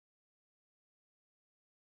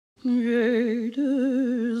J'ai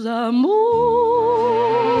deux amours.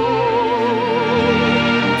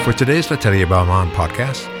 For today's L'Atelier Balmain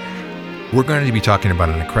podcast, we're going to be talking about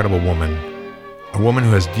an incredible woman, a woman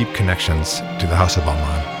who has deep connections to the House of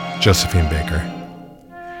Balmain, Josephine Baker.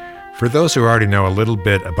 For those who already know a little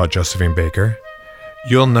bit about Josephine Baker,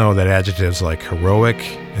 you'll know that adjectives like heroic,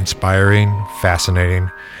 inspiring,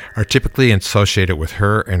 fascinating are typically associated with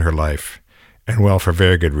her and her life, and well, for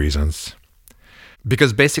very good reasons.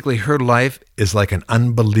 Because basically her life is like an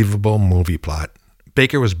unbelievable movie plot.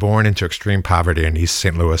 Baker was born into extreme poverty in East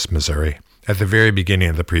St. Louis, Missouri, at the very beginning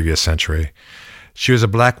of the previous century. She was a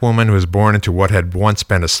black woman who was born into what had once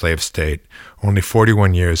been a slave state, only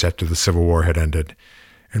 41 years after the Civil War had ended.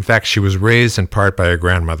 In fact, she was raised in part by her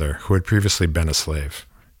grandmother, who had previously been a slave.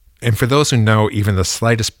 And for those who know even the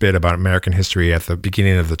slightest bit about American history at the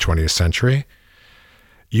beginning of the 20th century,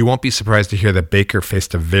 you won't be surprised to hear that Baker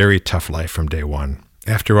faced a very tough life from day one.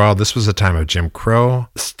 After all, this was a time of Jim Crow,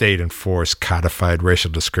 state-enforced codified racial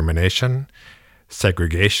discrimination,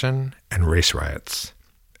 segregation, and race riots.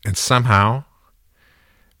 And somehow,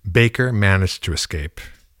 Baker managed to escape.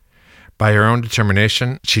 By her own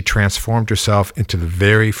determination, she transformed herself into the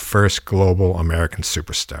very first global American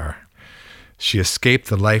superstar. She escaped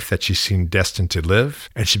the life that she seemed destined to live,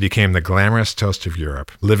 and she became the glamorous toast of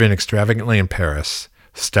Europe, living extravagantly in Paris,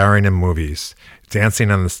 starring in movies,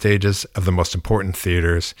 dancing on the stages of the most important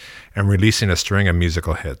theaters, and releasing a string of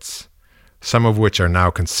musical hits, some of which are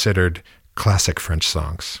now considered classic French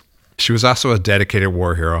songs. She was also a dedicated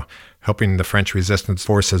war hero, helping the French resistance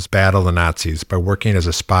forces battle the Nazis by working as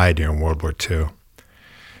a spy during World War II.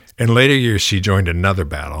 In later years, she joined another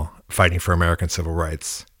battle, fighting for American civil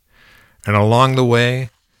rights. And along the way,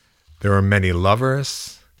 there were many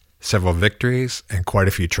lovers, several victories, and quite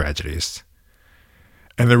a few tragedies.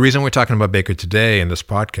 And the reason we're talking about Baker today in this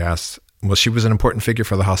podcast, well, she was an important figure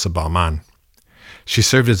for the House of Balmain. She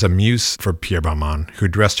served as a muse for Pierre Balmain, who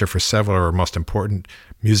dressed her for several of her most important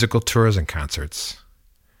musical tours and concerts.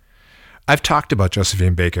 I've talked about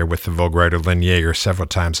Josephine Baker with the Vogue writer Lynn Yeager several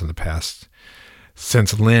times in the past,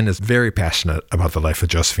 since Lynn is very passionate about the life of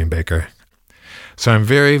Josephine Baker. So I'm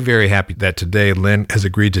very, very happy that today Lynn has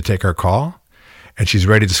agreed to take our call, and she's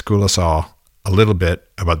ready to school us all a little bit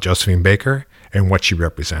about Josephine Baker and what she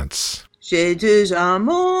represents. J'ai deux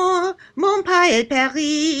amants, mon pas et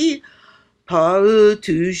Paris, pas eux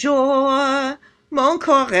toujours, mon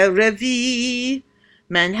corps est ravi.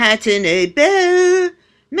 Manhattan est belle,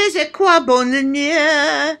 mais à quoi bon le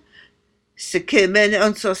nier? Ce qui mène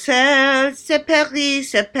en sorcelle, c'est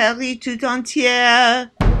Paris tout entier.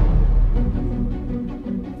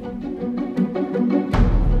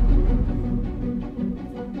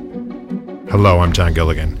 Hello, I'm John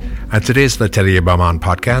Gilligan. On today's L'Atelier Balmain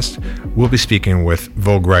podcast, we'll be speaking with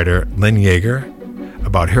Vogue writer Lynn Yeager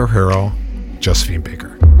about her hero, Josephine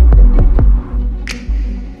Baker.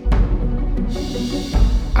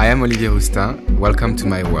 I am Olivier Roustin. Welcome to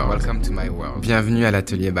my world. Bienvenue à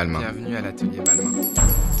l'Atelier Balmain.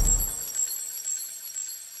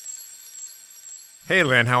 Hey,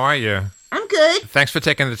 Lynn, how are you? I'm good. Thanks for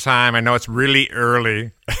taking the time. I know it's really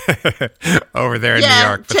early over there in New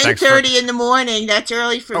York. Yeah, 10:30 in the morning. That's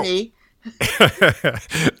early for me.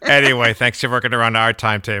 Anyway, thanks for working around our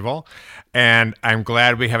timetable. And I'm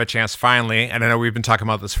glad we have a chance finally, and I know we've been talking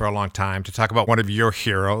about this for a long time, to talk about one of your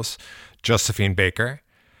heroes, Josephine Baker.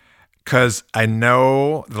 Because I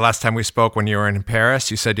know the last time we spoke when you were in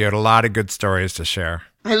Paris, you said you had a lot of good stories to share.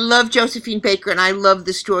 I love Josephine Baker, and I love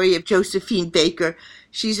the story of Josephine Baker.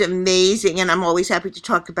 She's amazing, and I'm always happy to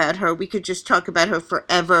talk about her. We could just talk about her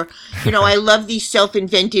forever. You know, I love these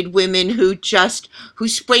self-invented women who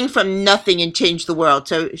spring from nothing and change the world.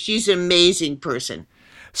 So she's an amazing person.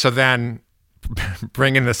 So then,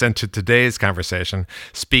 bringing this into today's conversation,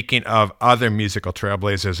 speaking of other musical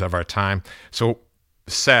trailblazers of our time, so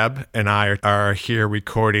Seb and I are here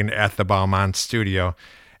recording at the Balmain studio,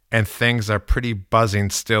 and things are pretty buzzing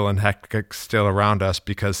still and hectic still around us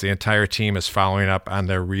because the entire team is following up on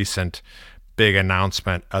their recent big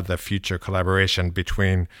announcement of the future collaboration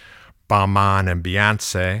between Balmain and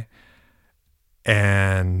Beyonce.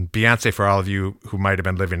 And Beyonce, for all of you who might have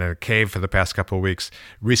been living in a cave for the past couple of weeks,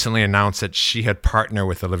 recently announced that she had partnered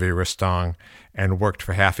with Olivier Rostand and worked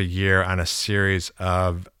for half a year on a series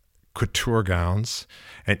of couture gowns.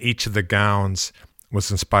 And each of the gowns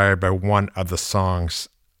was inspired by one of the songs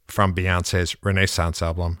from Beyonce's Renaissance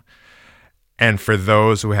album. And for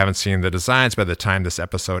those who haven't seen the designs, by the time this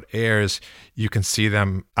episode airs, you can see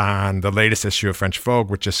them on the latest issue of French Vogue,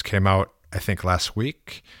 which just came out, I think, last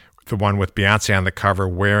week. The one with Beyonce on the cover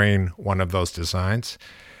wearing one of those designs.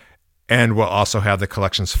 And we'll also have the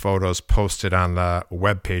collection's photos posted on the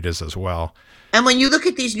web pages as well. And when you look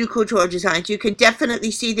at these new couture designs, you can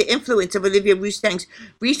definitely see the influence of Olivier Rousteing's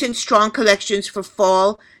recent strong collections for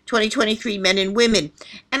fall 2023 men and women.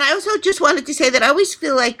 And I also just wanted to say that I always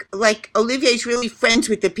feel like Olivier's really friends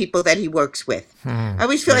with the people that he works with. I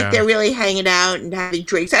always feel like they're really hanging out and having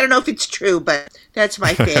drinks. I don't know if it's true, but that's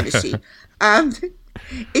my fantasy.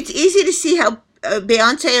 It's easy to see how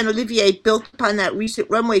Beyoncé and Olivier built upon that recent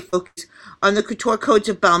runway focus on the couture codes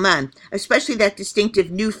of Balmain, especially that distinctive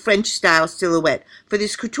new French-style silhouette for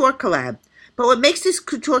this couture collab. But what makes this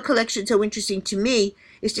couture collection so interesting to me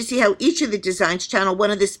is to see how each of the designs channel one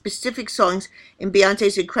of the specific songs in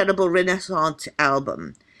Beyoncé's incredible Renaissance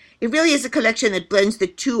album. It really is a collection that blends the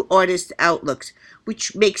two artists' outlooks,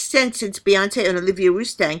 which makes sense since Beyoncé and Olivier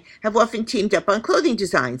Rousteing have often teamed up on clothing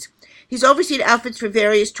designs. He's overseen outfits for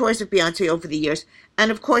various tours of Beyoncé over the years,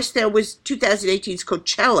 and of course there was 2018's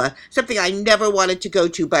Coachella, something I never wanted to go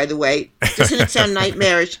to, by the way. Doesn't it sound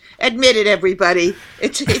nightmarish? Admit it, everybody.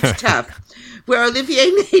 It's tough. Where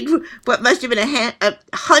Olivier made what must have been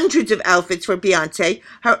hundreds of outfits for Beyoncé,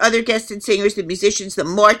 her other guests and singers, the musicians, the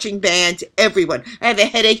marching bands, everyone. I have a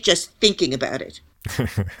headache just thinking about it.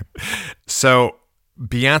 So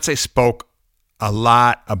Beyoncé spoke a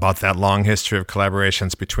lot about that long history of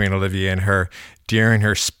collaborations between Olivier and her during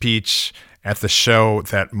her speech at the show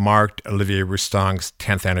that marked Olivier Rousteing's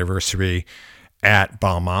 10th anniversary at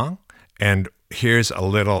Balmain. And here's a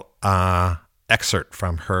little excerpt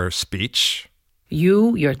from her speech.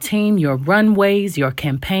 You, your team, your runways, your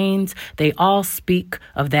campaigns, they all speak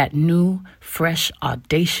of that new, fresh,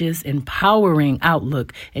 audacious, empowering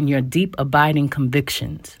outlook and your deep, abiding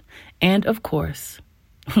convictions. And of course,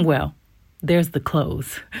 well, there's the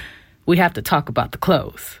clothes. We have to talk about the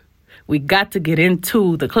clothes. We got to get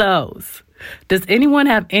into the clothes. Does anyone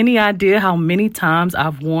have any idea how many times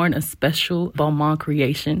I've worn a special Balmain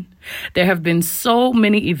creation? There have been so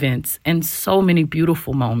many events and so many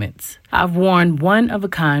beautiful moments. I've worn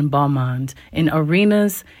one-of-a-kind Balmains in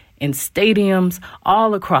arenas, in stadiums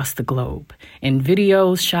all across the globe, in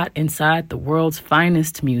videos shot inside the world's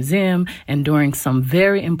finest museum, and during some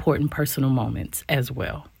very important personal moments as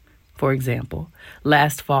well. For example,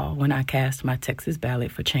 last fall when I cast my Texas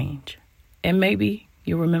Ballad for Change. And maybe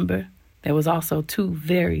you remember there was also 2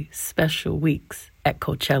 very special weeks at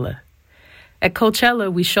Coachella. At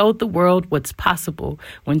Coachella, we showed the world what's possible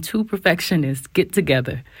when 2 perfectionists get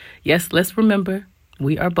together. Yes, let's remember,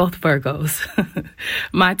 we are both Virgos.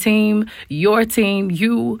 My team, your team,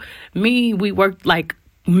 you, me, we worked like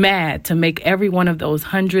mad to make every one of those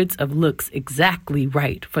hundreds of looks exactly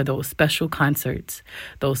right for those special concerts,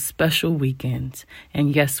 those special weekends.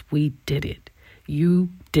 And yes, we did it. You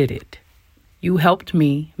did it. You helped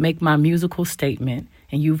me make my musical statement,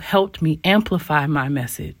 and you've helped me amplify my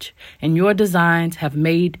message, and your designs have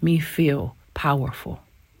made me feel powerful.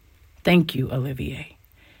 Thank you, Olivier.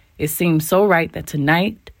 It seems so right that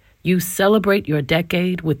tonight you celebrate your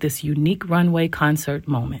decade with this unique runway concert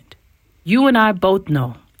moment. You and I both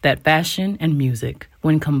know that fashion and music,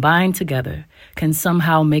 when combined together, can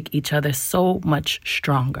somehow make each other so much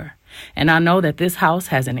stronger. And I know that this house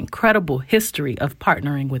has an incredible history of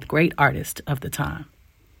partnering with great artists of the time.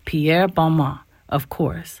 Pierre Balmain, of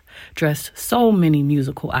course, dressed so many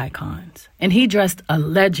musical icons. And he dressed a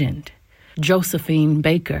legend, Josephine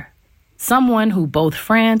Baker, someone who both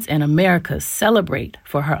France and America celebrate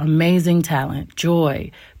for her amazing talent, joy,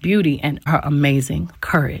 beauty, and her amazing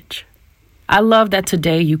courage. I love that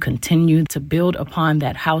today you continue to build upon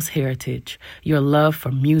that house heritage. Your love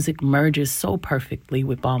for music merges so perfectly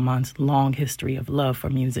with Balmain's long history of love for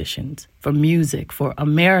musicians, for music, for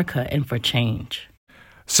America, and for change.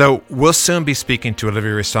 So we'll soon be speaking to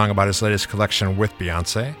Olivier Rousteing about his latest collection with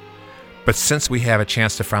Beyoncé. But since we have a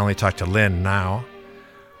chance to finally talk to Lynn now,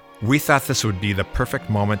 we thought this would be the perfect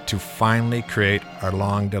moment to finally create our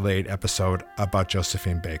long-delayed episode about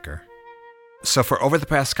Josephine Baker. So for over the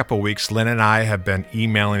past couple of weeks, Lynn and I have been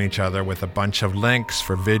emailing each other with a bunch of links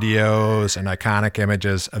for videos and iconic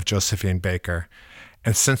images of Josephine Baker.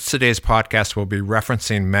 And since today's podcast will be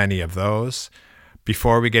referencing many of those,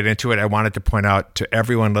 before we get into it, I wanted to point out to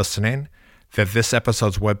everyone listening that this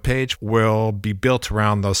episode's webpage will be built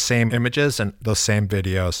around those same images and those same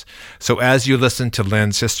videos. So as you listen to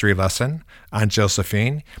Lynn's history lesson on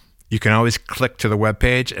Josephine, you can always click to the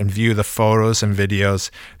webpage and view the photos and videos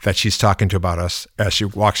that she's talking to about us as she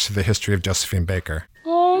walks through the history of Josephine Baker.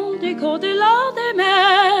 On décore delà des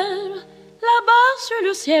mers, là-bas sur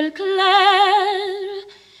le ciel clair,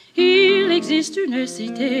 il existe une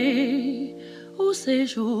cité au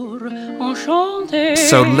séjour enchanté.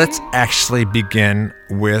 So let's actually begin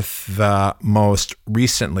with the most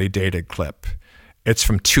recently dated clip. It's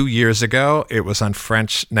from 2 years ago. It was on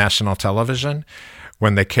French national television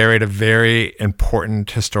when they carried a very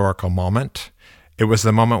important historical moment. It was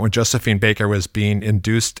the moment when Josephine Baker was being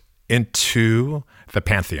induced into the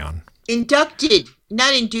Pantheon. Inducted,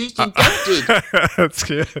 not induced, inducted. That's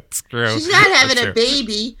true. She's not having a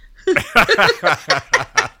baby.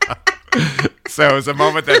 So it was a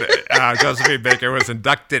moment that Josephine Baker was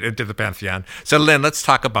inducted into the Pantheon. So Lynn, let's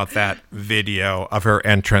talk about that video of her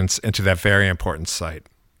entrance into that very important site.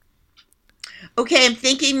 Okay, I'm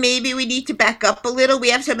thinking maybe we need to back up a little. We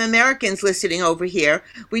have some Americans listening over here.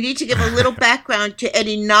 We need to give a little background to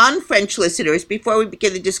any non-French listeners before we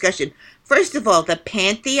begin the discussion. First of all, the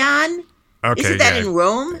Pantheon. Okay, isn't that in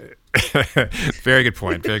Rome? Very good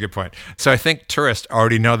point. Very good point. So I think tourists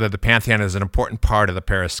already know that the Pantheon is an important part of the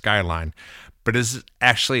Paris skyline, but is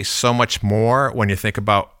actually so much more when you think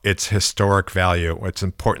about its historic value, its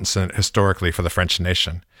importance historically for the French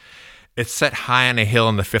nation. It's set high on a hill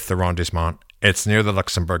in the 5th arrondissement. It's near the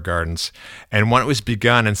Luxembourg Gardens. And when it was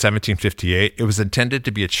begun in 1758, it was intended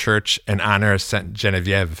to be a church in honor of Saint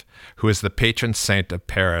Geneviève, who is the patron saint of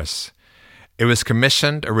Paris. It was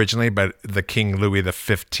commissioned originally by the King Louis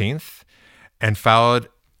XV and followed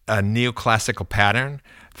a neoclassical pattern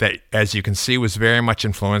that, as you can see, was very much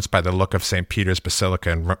influenced by the look of St. Peter's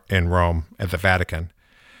Basilica in Rome at the Vatican.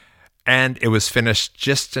 And it was finished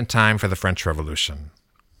just in time for the French Revolution.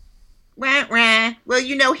 Wah, wah.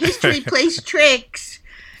 Well, history plays tricks.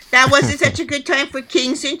 That wasn't such a good time for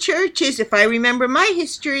kings and churches, if I remember my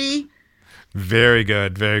history. Very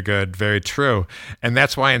good, very good, very true. And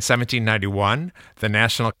that's why in 1791, the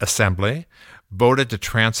National Assembly voted to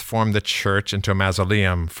transform the church into a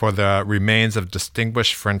mausoleum for the remains of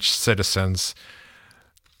distinguished French citizens.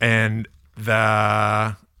 And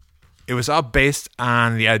it was all based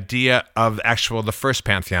on the idea of the first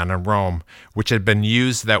Pantheon in Rome, which had been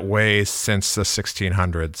used that way since the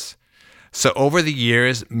 1600s. So over the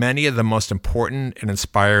years, many of the most important and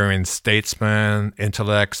inspiring statesmen,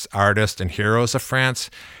 intellects, artists, and heroes of France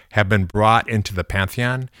have been brought into the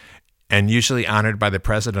Pantheon and usually honored by the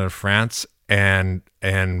President of France and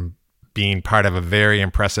being part of a very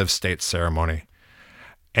impressive state ceremony.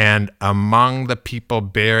 And among the people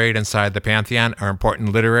buried inside the Pantheon are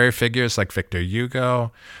important literary figures like Victor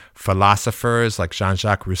Hugo, philosophers like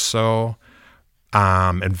Jean-Jacques Rousseau,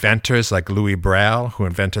 inventors like Louis Braille, who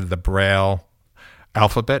invented the Braille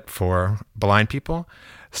alphabet for blind people,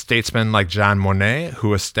 statesmen like Jean Monnet,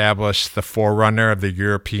 who established the forerunner of the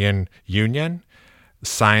European Union,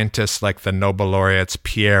 scientists like the Nobel laureates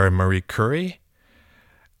Pierre and Marie Curie.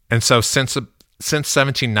 And so since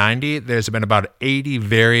 1790, there's been about 80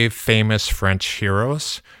 very famous French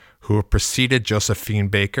heroes who have preceded Josephine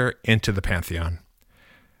Baker into the Pantheon.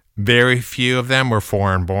 Very few of them were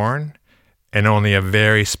foreign-born, and only a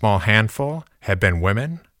very small handful have been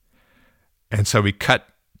women. And so we cut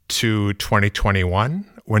to 2021,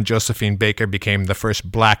 when Josephine Baker became the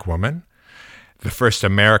first Black woman, the first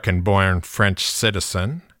American-born French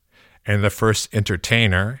citizen, and the first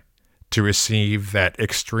entertainer to receive that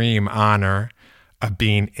extreme honor of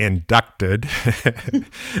being inducted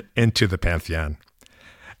into the Pantheon.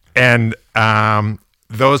 And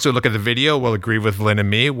those who look at the video will agree with Lynn and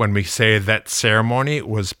me when we say that ceremony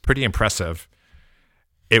was pretty impressive.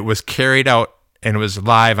 It was carried out and it was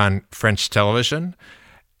live on French television.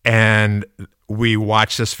 And we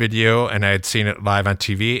watched this video and I had seen it live on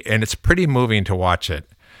TV, and it's pretty moving to watch it.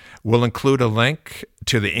 We'll include a link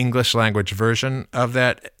to the English language version of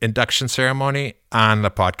that induction ceremony on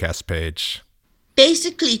the podcast page.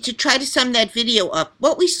 Basically, to try to sum that video up,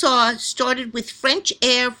 what we saw started with French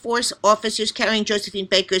Air Force officers carrying Josephine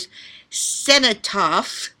Baker's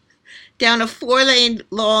cenotaph down a 4-lane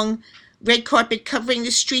long red carpet covering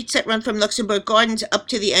the streets that run from Luxembourg Gardens up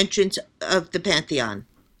to the entrance of the Pantheon.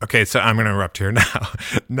 Okay, so I'm going to interrupt here now.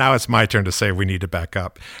 Now it's my turn to say we need to back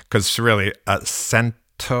up, because really, a cenotaph?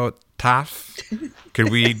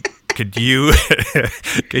 Could you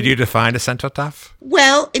define a cenotaph?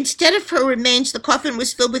 Well, instead of her remains, the coffin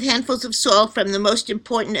was filled with handfuls of soil from the most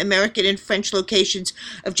important American and French locations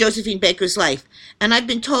of Josephine Baker's life. And I've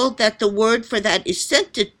been told that the word for that is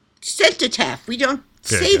cenotaph. We don't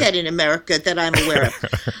say that in America that I'm aware of.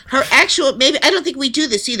 Her actual, maybe, I don't think we do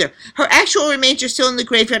this either. Her actual remains are still in the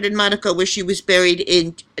graveyard in Monaco, where she was buried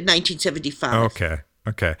in 1975.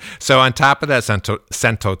 Okay. So on top of that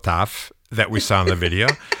cenotaph that we saw in the video,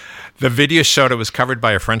 the video showed it was covered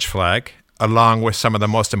by a French flag, along with some of the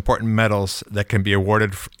most important medals that can be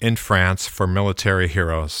awarded in France for military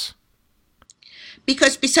heroes.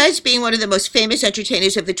 Because besides being one of the most famous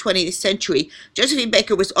entertainers of the 20th century, Josephine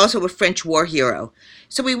Baker was also a French war hero.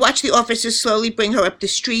 So we watched the officers slowly bring her up the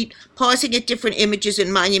street, pausing at different images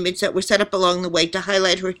and monuments that were set up along the way to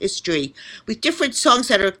highlight her history, with different songs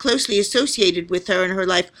that are closely associated with her and her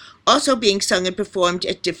life also being sung and performed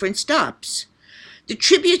at different stops. The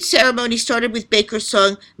tribute ceremony started with Baker's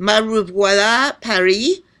song Me revoilà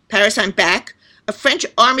Paris, Paris I'm Back. A French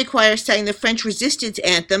army choir sang the French resistance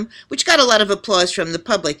anthem, which got a lot of applause from the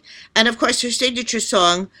public. And of course, her signature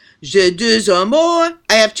song, J'ai deux amours,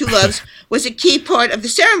 I Have Two Loves, was a key part of the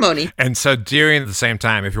ceremony. And so during the same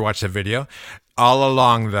time, if you watch the video, all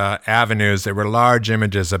along the avenues, there were large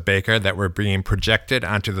images of Baker that were being projected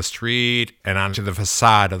onto the street and onto the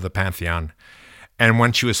facade of the Pantheon. And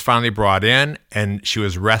when she was finally brought in and she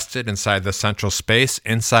was rested inside the central space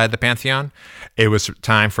inside the Pantheon, it was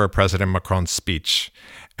time for President Macron's speech.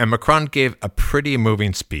 And Macron gave a pretty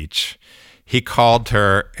moving speech. He called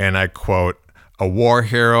her, and I quote, a war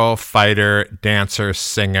hero, fighter, dancer,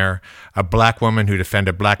 singer, a black woman who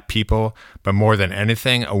defended black people, but more than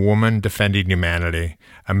anything, a woman defending humanity.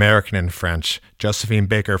 American and French, Josephine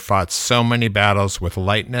Baker fought so many battles with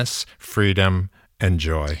lightness, freedom, and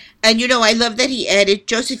joy. And I love that he added,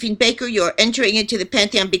 Josephine Baker, you're entering into the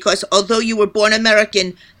Pantheon because although you were born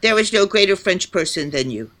American, there is no greater French person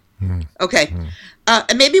than you. Okay.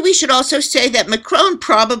 And maybe we should also say that Macron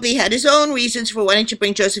probably had his own reasons for wanting to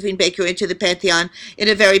bring Josephine Baker into the Pantheon in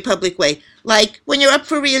a very public way. Like when you're up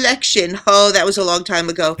for re-election, that was a long time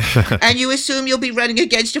ago, and you assume you'll be running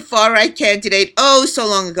against a far-right candidate, so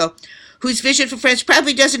long ago, whose vision for France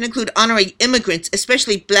probably doesn't include honoring immigrants,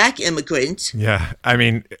 especially black immigrants. Yeah, I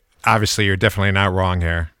mean, obviously you're definitely not wrong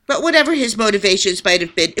here. But whatever his motivations might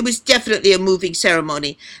have been, it was definitely a moving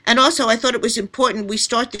ceremony. And also, I thought it was important we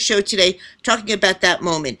start the show today talking about that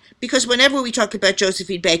moment. Because whenever we talk about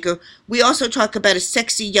Josephine Baker, we also talk about a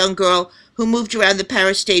sexy young girl who moved around the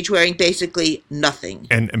Paris stage wearing basically nothing.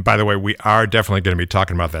 And by the way, we are definitely going to be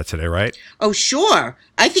talking about that today, right? Oh, sure.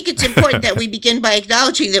 I think it's important that we begin by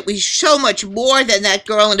acknowledging that we're so much more than that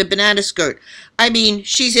girl in a banana skirt. I mean,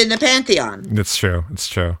 she's in the Pantheon. It's true. It's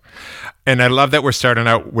true. And I love that we're starting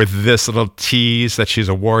out with this little tease that she's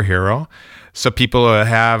a war hero, so people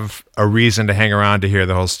have a reason to hang around to hear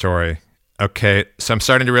the whole story. Okay, so I'm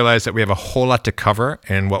starting to realize that we have a whole lot to cover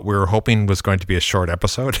and what we were hoping was going to be a short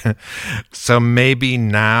episode. So maybe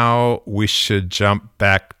now we should jump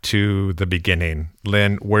back to the beginning.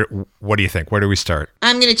 Lynn, what do you think? Where do we start?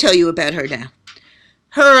 I'm going to tell you about her now.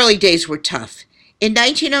 Her early days were tough. In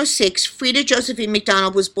 1906, Frida Josephine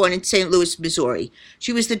McDonald was born in St. Louis, Missouri.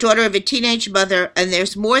 She was the daughter of a teenage mother, and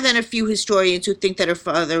there's more than a few historians who think that her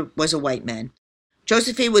father was a white man.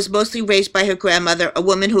 Josephine was mostly raised by her grandmother, a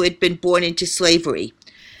woman who had been born into slavery.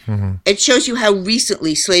 Mm-hmm. It shows you how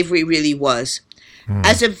recently slavery really was. Mm.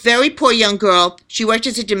 As a very poor young girl, she worked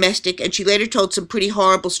as a domestic, and she later told some pretty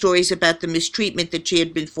horrible stories about the mistreatment that she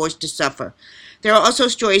had been forced to suffer. There are also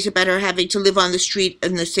stories about her having to live on the street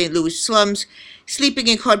in the St. Louis slums, sleeping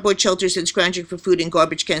in cardboard shelters and scrounging for food in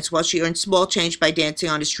garbage cans while she earned small change by dancing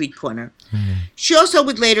on a street corner. Mm-hmm. She also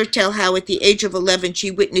would later tell how at the age of 11 she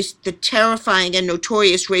witnessed the terrifying and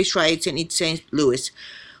notorious race riots in East St. Louis,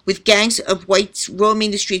 with gangs of whites roaming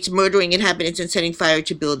the streets, murdering inhabitants and setting fire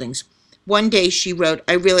to buildings. One day, she wrote,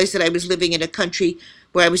 I realized that I was living in a country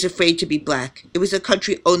where I was afraid to be black. It was a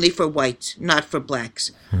country only for whites, not for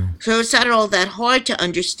blacks. So it's not all that hard to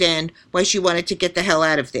understand why she wanted to get the hell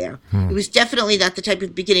out of there. It was definitely not the type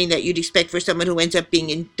of beginning that you'd expect for someone who ends up being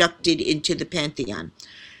inducted into the Pantheon.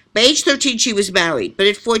 By age 13, she was married, but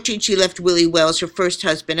at 14, she left Willie Wells, her first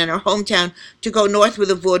husband, and her hometown to go north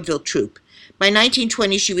with a vaudeville troupe. By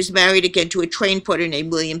 1920, she was married again to a train porter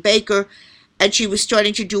named William Baker, and she was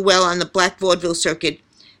starting to do well on the black vaudeville circuit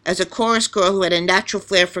as a chorus girl who had a natural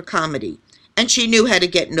flair for comedy, and she knew how to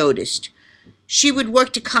get noticed. She would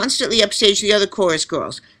work to constantly upstage the other chorus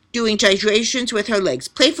girls, doing gyrations with her legs,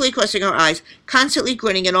 playfully crossing her eyes, constantly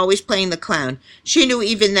grinning and always playing the clown. She knew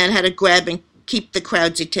even then how to grab and keep the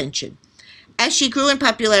crowd's attention. As she grew in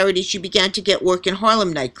popularity, she began to get work in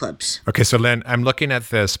Harlem nightclubs. Okay, so Lynn, I'm looking at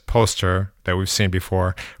this poster that we've seen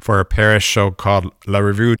before for a Paris show called La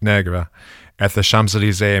Revue Negre at the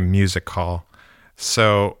Champs-Élysées Music Hall.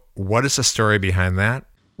 So what is the story behind that?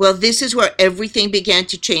 Well, this is where everything began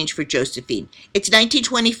to change for Josephine. It's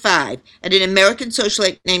 1925, and an American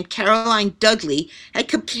socialite named Caroline Dudley had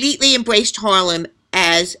completely embraced Harlem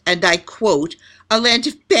as, and I quote, a land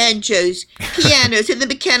of banjos, pianos, and the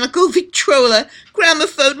mechanical Victrola,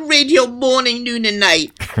 gramophone, radio, morning, noon, and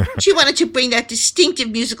night. She wanted to bring that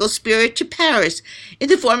distinctive musical spirit to Paris in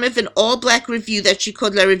the form of an all-black revue that she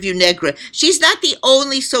called La Revue Negre. She's not the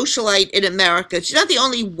only socialite in America. She's not the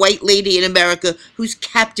only white lady in America who's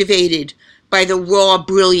captivated by the raw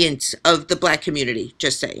brilliance of the black community.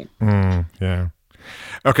 Just saying. Yeah.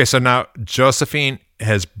 Okay, so now Josephine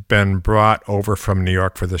has been brought over from New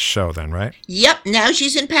York for this show then, right? Yep, now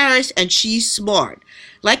she's in Paris and she's smart.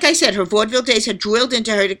 Like I said, her vaudeville days had drilled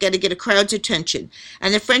into her to get a crowd's attention,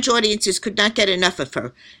 and the French audiences could not get enough of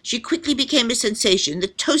her. She quickly became a sensation, the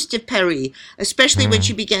toast of Paris, especially when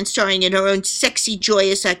she began starring in her own sexy,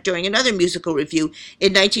 joyous act during another musical revue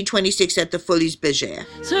in 1926 at the Folies Bergère.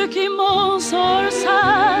 Ce qui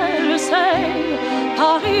m'ensorcelle, c'est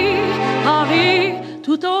Paris, Paris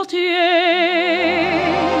tout entier.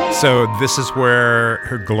 So this is where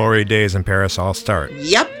her glory days in Paris all start.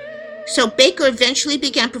 Yep. So Baker eventually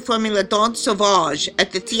began performing La Danse Sauvage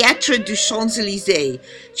at the Théâtre du Champs-Élysées.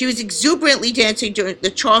 She was exuberantly dancing during the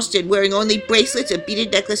Charleston, wearing only bracelets, a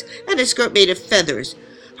beaded necklace, and a skirt made of feathers.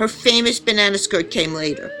 Her famous banana skirt came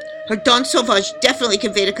later. Her Danse Sauvage definitely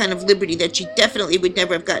conveyed a kind of liberty that she definitely would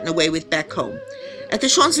never have gotten away with back home. At the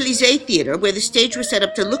Champs-Élysées Theater, where the stage was set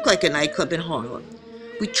up to look like a nightclub in Harlem,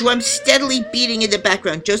 with drums steadily beating in the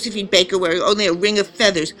background, Josephine Baker, wearing only a ring of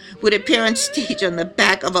feathers, would appear on stage on the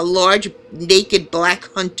back of a large, naked black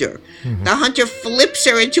hunter. Mm-hmm. The hunter flips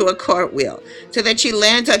her into a cartwheel so that she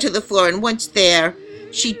lands onto the floor, and once there,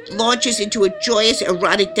 she launches into a joyous,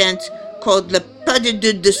 erotic dance called Le Pas de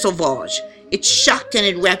Deux de Sauvage. It shocked and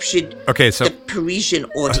enraptured the Parisian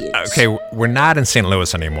audience. Okay, we're not in St.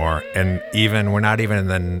 Louis anymore, and we're not even in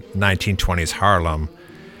the 1920s Harlem.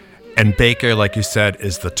 And Baker, like you said,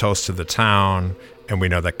 is the toast of the town, and we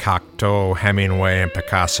know that Cocteau, Hemingway, and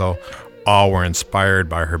Picasso all were inspired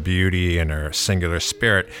by her beauty and her singular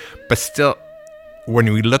spirit. But still,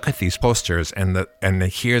 when we look at these posters and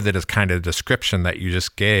hear that kind of description that you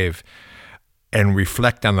just gave, and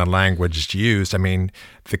reflect on the language used, I mean,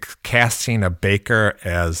 the casting of Baker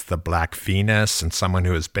as the Black Venus and someone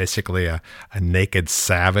who is basically a naked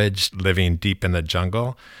savage living deep in the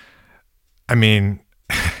jungle, I mean,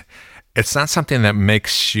 it's not something that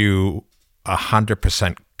makes you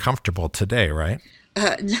 100% comfortable today, right?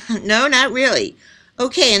 No, not really.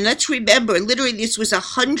 Okay, and let's remember, literally this was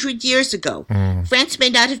 100 years ago. France may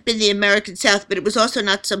not have been the American South, but it was also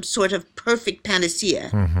not some sort of perfect panacea.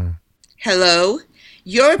 Mm-hmm. Hello?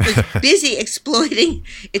 Europe was busy exploiting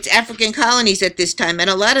its African colonies at this time,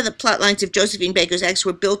 and a lot of the plot lines of Josephine Baker's acts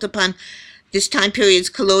were built upon this time period's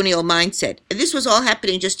colonial mindset. And this was all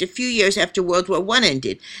happening just a few years after World War I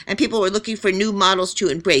ended, and people were looking for new models to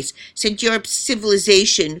embrace, since Europe's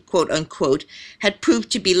civilization, quote-unquote, had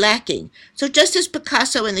proved to be lacking. So just as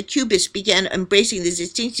Picasso and the Cubists began embracing the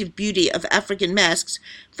distinctive beauty of African masks,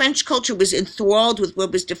 French culture was enthralled with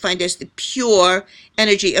what was defined as the pure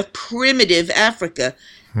energy of primitive Africa.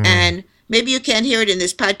 And maybe you can't hear it in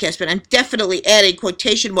this podcast, but I'm definitely adding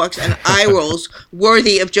quotation marks and eye rolls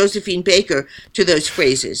worthy of Josephine Baker to those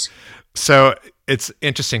phrases. So it's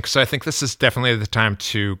interesting, because I think this is definitely the time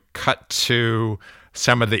to cut to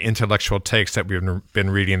some of the intellectual takes that we've been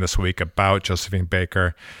reading this week about Josephine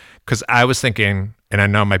Baker. Because I was thinking, and I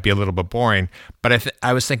know it might be a little bit boring, but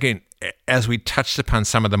I was thinking, as we touched upon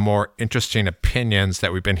some of the more interesting opinions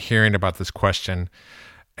that we've been hearing about this question,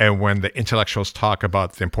 and when the intellectuals talk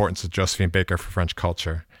about the importance of Josephine Baker for French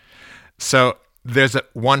culture. So there's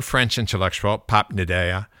one French intellectual, Pape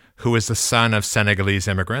Ndéa, who is the son of Senegalese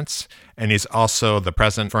immigrants, and he's also the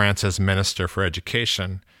present France's Minister for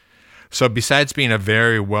Education. So besides being a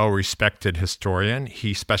very well-respected historian,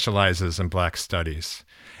 he specializes in Black studies.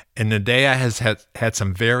 And Ndéa has had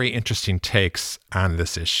some very interesting takes on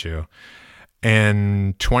this issue.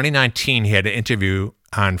 In 2019, he had an interview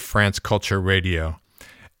on France Culture Radio,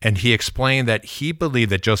 and he explained that he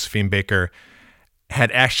believed that Josephine Baker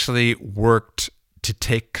had actually worked to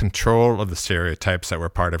take control of the stereotypes that were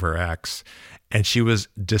part of her acts, and she was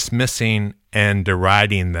dismissing and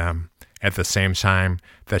deriding them at the same time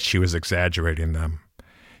that she was exaggerating them.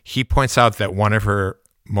 He points out that one of her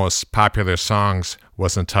most popular songs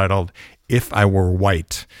was entitled "If I Were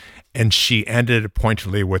White," and she ended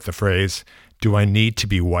pointedly with the phrase, "Do I need to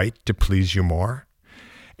be white to please you more?"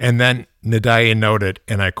 And then Ndéa noted,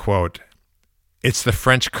 and I quote, "It's the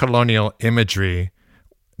French colonial imagery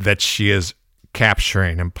that she is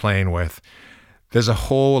capturing and playing with. There's a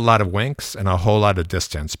whole lot of winks and a whole lot of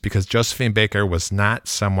distance, because Josephine Baker was not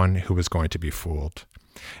someone who was going to be fooled."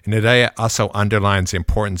 And Ndéa also underlines the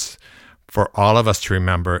importance for all of us to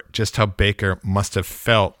remember just how Baker must have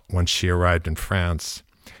felt when she arrived in France.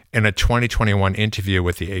 In a 2021 interview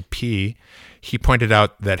with the AP, he pointed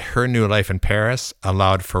out that her new life in Paris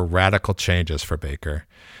allowed for radical changes for Baker.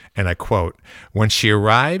 And I quote, "When she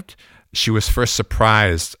arrived, she was first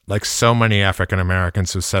surprised, like so many African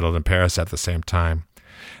Americans who settled in Paris at the same time.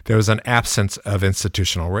 There was an absence of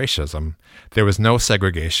institutional racism. There was no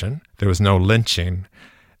segregation. There was no lynching.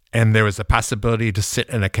 And there was the possibility to sit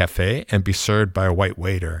in a cafe and be served by a white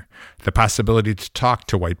waiter, the possibility to talk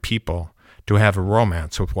to white people, to have a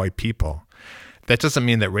romance with white people. That doesn't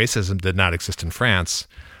mean that racism did not exist in France,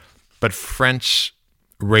 but French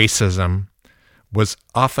racism was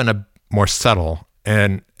often more subtle,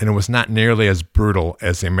 and it was not nearly as brutal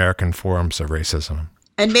as the American forms of racism."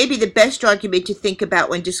 And maybe the best argument to think about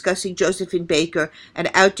when discussing Josephine Baker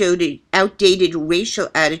and outdated racial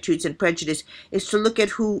attitudes and prejudice is to look at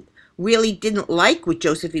who really didn't like what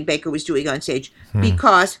Josephine Baker was doing on stage.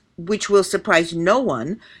 Because, which will surprise no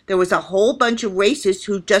one, there was a whole bunch of racists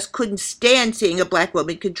who just couldn't stand seeing a black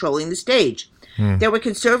woman controlling the stage. There were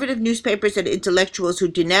conservative newspapers and intellectuals who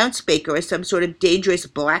denounced Baker as some sort of dangerous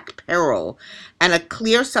black peril and a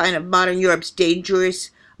clear sign of modern Europe's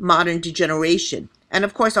dangerous modern degeneration. And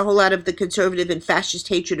of course, a whole lot of the conservative and fascist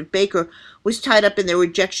hatred of Baker was tied up in their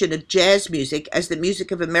rejection of jazz music as the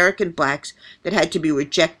music of American blacks that had to be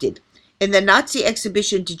rejected. In the Nazi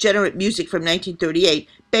exhibition Degenerate Music from 1938,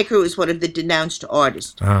 Baker was one of the denounced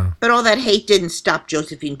artists. But all that hate didn't stop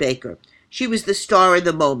Josephine Baker. She was the star of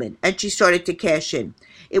the moment, and she started to cash in.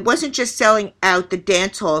 It wasn't just selling out the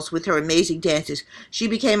dance halls with her amazing dances. She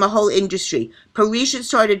became a whole industry. Parisians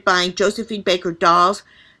started buying Josephine Baker dolls.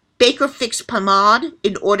 Baker fixed pomade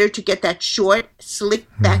in order to get that short,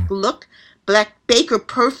 slick-back look. Black Baker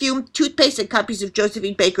perfume, toothpaste, and copies of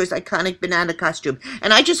Josephine Baker's iconic banana costume.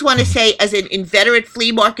 And I just want to say, as an inveterate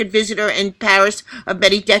flea market visitor in Paris of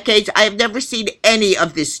many decades, I have never seen any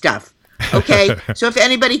of this stuff. Okay? So if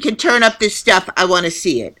anybody can turn up this stuff, I want to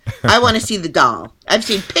see it. I want to see the doll. I've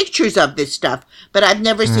seen pictures of this stuff, but I've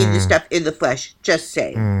never seen this stuff in the flesh. Just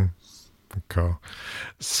saying. Cool.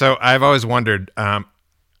 So I've always wondered,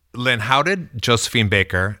 Lynn, how did Josephine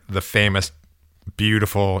Baker, the famous,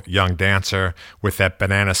 beautiful young dancer with that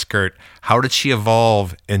banana skirt, how did she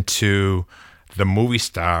evolve into the movie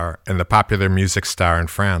star and the popular music star in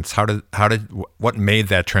France? What made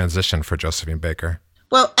that transition for Josephine Baker?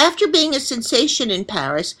 Well, after being a sensation in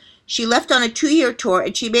Paris, she left on a 2-year tour,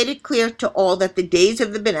 and she made it clear to all that the days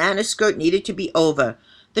of the banana skirt needed to be over.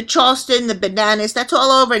 The Charleston, the bananas, that's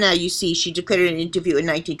all over now, you see, she declared in an interview in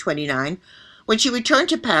 1929. When she returned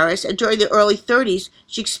to Paris, and during the early 30s,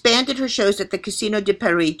 she expanded her shows at the Casino de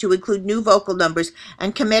Paris to include new vocal numbers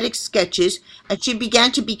and comedic sketches, and she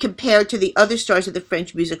began to be compared to the other stars of the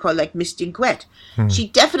French music hall like Miss Dinguet. She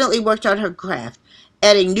definitely worked on her craft,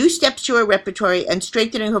 adding new steps to her repertoire and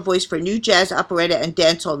strengthening her voice for new jazz, operetta, and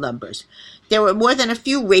dancehall numbers. There were more than a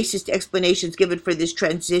few racist explanations given for this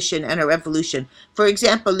transition and her evolution. For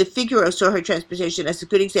example, Le Figaro saw her transposition as a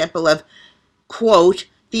good example of, quote,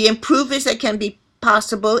 the improvements that can be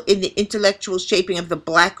possible in the intellectual shaping of the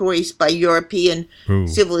black race by European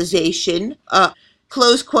civilization,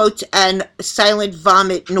 close quotes, and silent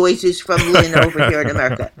vomit noises from Lynn over here in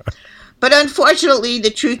America. But unfortunately, the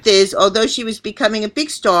truth is, although she was becoming a big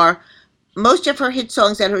star, most of her hit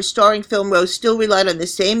songs and her starring film roles still relied on the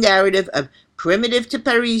same narrative of primitive to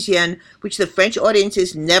Parisian, which the French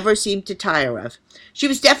audiences never seemed to tire of. She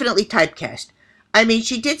was definitely typecast. I mean,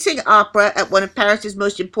 she did sing opera at one of Paris's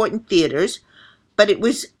most important theaters, but it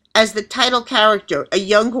was as the title character, a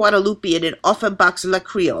young Guadeloupean in Offenbach's La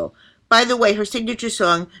Creole. By the way, her signature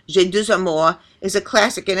song, J'ai deux amours, is a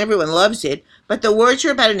classic and everyone loves it, but the words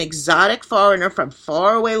are about an exotic foreigner from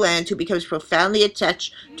faraway lands who becomes profoundly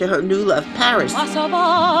attached to her new love, Paris. Isn't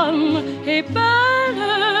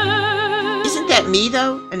that me,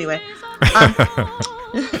 though? Anyway.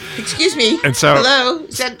 Excuse me. And so, hello?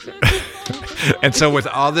 And so with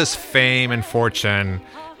all this fame and fortune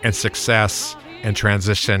and success and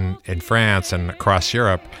transition in France and across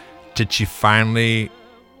Europe, did she finally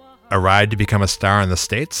arrive to become a star in the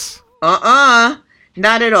States?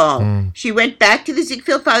 Not at all. She went back to the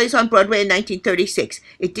Ziegfeld Follies on Broadway in 1936.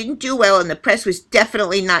 It didn't do well, and the press was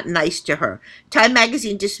definitely not nice to her. Time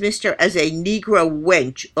magazine dismissed her as a Negro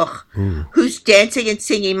wench, whose dancing and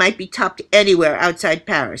singing might be topped anywhere outside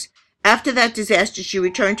Paris. After that disaster, she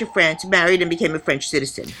returned to France, married, and became a French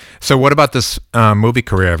citizen. So what about this movie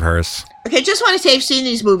career of hers? Okay, just want to say I've seen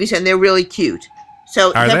these movies, and they're really cute.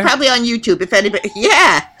 So Are they're they? probably on YouTube, if anybody...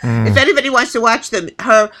 Yeah! If anybody wants to watch them,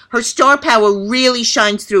 her star power really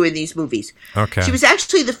shines through in these movies. Okay. She was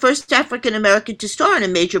actually the first African-American to star in a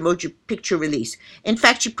major motion picture release. In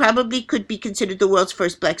fact, she probably could be considered the world's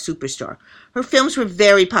first black superstar. Her films were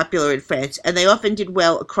very popular in France, and they often did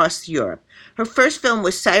well across Europe. Her first film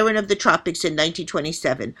was Siren of the Tropics in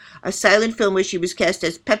 1927, a silent film where she was cast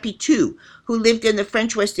as Peppy II, who lived in the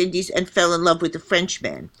French West Indies and fell in love with a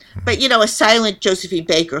Frenchman. But, a silent Josephine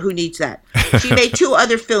Baker, who needs that? She made 2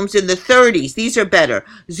 other films in the 30s. These are better,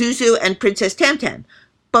 Zuzu and Princess Tam Tam,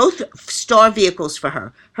 both star vehicles for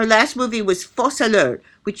her. Her last movie was Fausse Alert,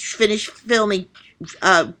 which finished filming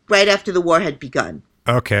right after the war had begun.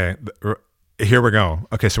 Okay. Here we go.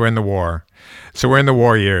 Okay, so we're in the war. So we're in the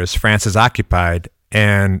war years. France is occupied,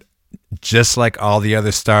 and just like all the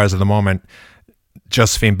other stars of the moment,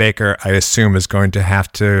 Josephine Baker, I assume, is going to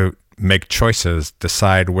have to make choices,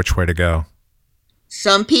 decide which way to go.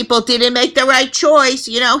 Some people didn't make the right choice.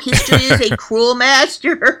 History is a cruel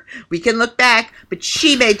master. We can look back, but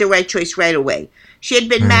she made the right choice right away. She had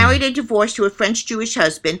been married and divorced to a French-Jewish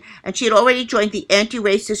husband, and she had already joined the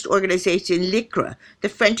anti-racist organization LICRA, the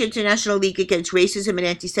French International League Against Racism and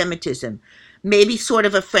Anti-Semitism, maybe sort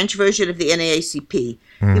of a French version of the NAACP.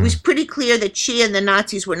 It was pretty clear that she and the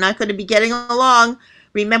Nazis were not going to be getting along.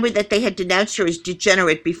 Remember that they had denounced her as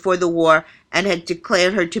degenerate before the war and had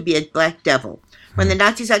declared her to be a black devil. When the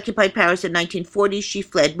Nazis occupied Paris in 1940, she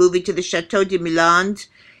fled, moving to the Château de Milans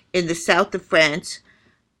in the south of France,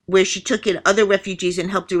 where she took in other refugees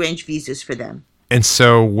and helped arrange visas for them. And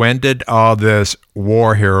so when did all this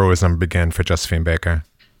war heroism begin for Josephine Baker?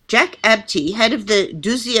 Jacques Abti, head of the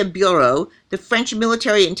 12e Bureau, the French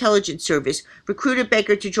military intelligence service, recruited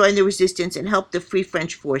Baker to join the resistance and help the Free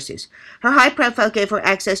French forces. Her high profile gave her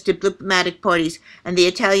access to diplomatic parties and the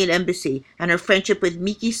Italian embassy, and her friendship with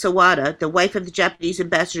Miki Sawada, the wife of the Japanese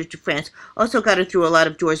ambassador to France, also got her through a lot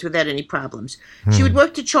of doors without any problems. She would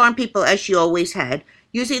work to charm people, as she always had,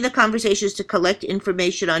 using the conversations to collect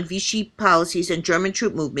information on Vichy policies and German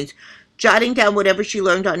troop movements, jotting down whatever she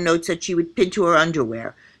learned on notes that she would pin to her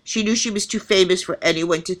underwear. She knew she was too famous for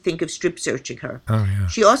anyone to think of strip searching her. Oh, yeah.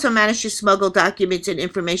 She also managed to smuggle documents and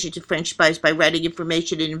information to French spies by writing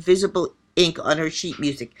information in invisible ink on her sheet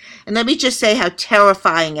music. And let me just say how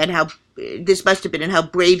terrifying and how this must have been and how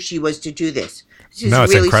brave she was to do this. This is No,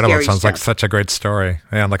 it's really incredible. It scary sounds stuff. like such a great story.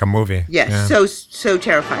 Yeah, like a movie. Yes, Yeah. so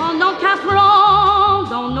terrifying. Pendant 4 ans,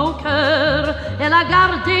 dans nos cœurs, elle a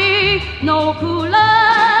gardé nos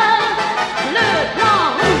couleurs. Le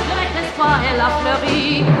blanc, rouge, avec l'espoir, elle a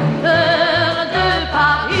fleuri. Fleur de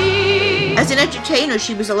Paris. As an entertainer,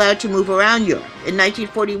 she was allowed to move around Europe. In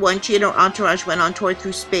 1941, she and her entourage went on tour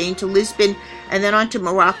through Spain to Lisbon and then on to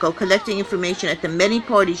Morocco, collecting information at the many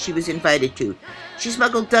parties she was invited to. She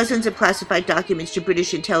smuggled dozens of classified documents to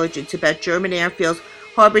British intelligence about German airfields,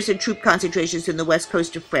 harbors, and troop concentrations in the west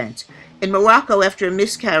coast of France. In Morocco, after a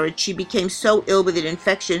miscarriage, she became so ill with an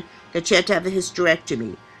infection that she had to have a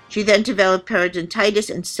hysterectomy. She then developed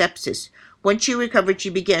peritonitis and sepsis. Once she recovered, she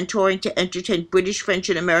began touring to entertain British, French,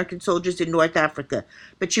 and American soldiers in North Africa,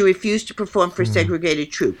 but she refused to perform for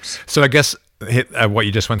segregated troops. So I guess what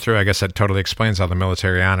you just went through, I guess that totally explains all the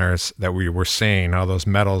military honors that we were seeing, all those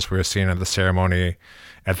medals we were seeing at the ceremony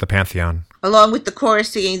at the Pantheon. Along with the chorus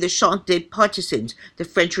singing the Chant des Partisans, the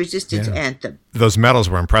French resistance anthem. Those medals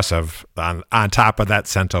were impressive on top of that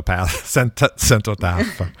centopath.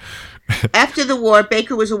 After the war,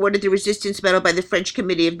 Baker was awarded the Resistance Medal by the French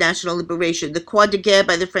Committee of National Liberation, the Croix de Guerre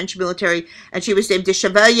by the French military, and she was named the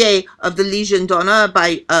Chevalier of the Legion d'Honneur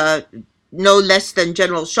by no less than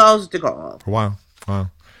General Charles de Gaulle. Wow.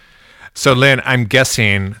 So, Lynn, I'm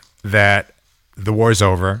guessing that the war's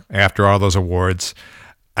over after all those awards.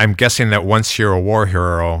 I'm guessing that once you're a war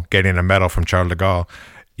hero getting a medal from Charles de Gaulle,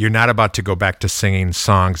 you're not about to go back to singing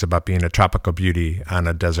songs about being a tropical beauty on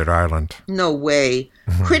a desert island. No way.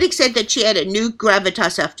 Critics said that she had a new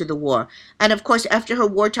gravitas after the war. And of course, after her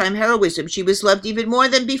wartime heroism, she was loved even more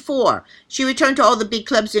than before. She returned to all the big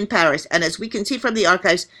clubs in Paris. And as we can see from the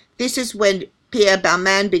archives, this is when Pierre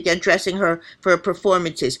Balmain began dressing her for her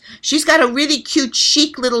performances. She's got a really cute,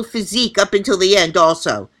 chic little physique up until the end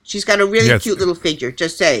also. She's got a really cute little figure,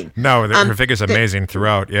 just saying. No, her figure's amazing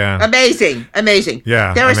throughout, yeah. Amazing.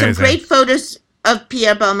 Yeah, there are amazing. some great photos of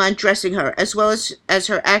Pierre Balmain dressing her, as well as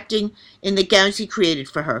her acting in the gowns he created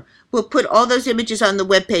for her. We'll put all those images on the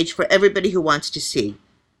webpage for everybody who wants to see.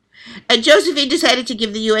 And Josephine decided to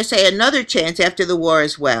give the USA another chance after the war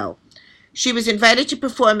as well. She was invited to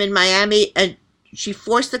perform in Miami, and she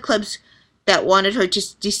forced the clubs that wanted her to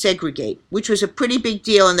desegregate, which was a pretty big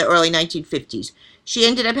deal in the early 1950s. She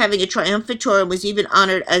ended up having a triumphant tour and was even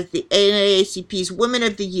honored as the NAACP's Woman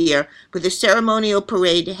of the Year with a ceremonial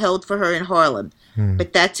parade held for her in Harlem.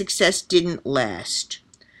 But that success didn't last.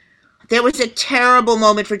 There was a terrible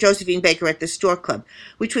moment for Josephine Baker at the Store Club,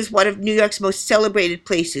 which was one of New York's most celebrated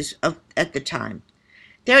places at the time.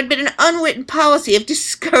 There had been an unwritten policy of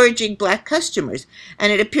discouraging black customers,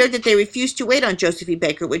 and it appeared that they refused to wait on Josephine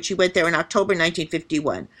Baker when she went there in October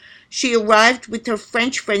 1951. She arrived with her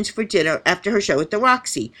French friends for dinner after her show at the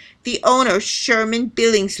Roxy. The owner, Sherman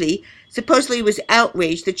Billingsley, supposedly was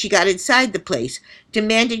outraged that she got inside the place,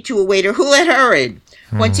 demanding to a waiter who let her in.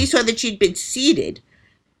 Once he saw that she'd been seated,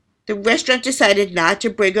 the restaurant decided not to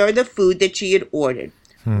bring her the food that she had ordered.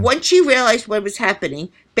 Once she realized what was happening,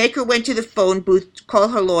 Baker went to the phone booth to call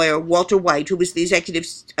her lawyer, Walter White, who was the executive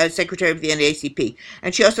secretary of the NAACP,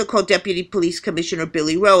 and she also called Deputy Police Commissioner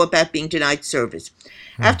Billy Rowe about being denied service.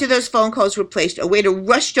 After those phone calls were placed, a waiter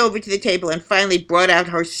rushed over to the table and finally brought out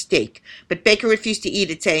her steak, but Baker refused to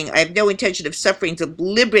eat it, saying, "I have no intention of suffering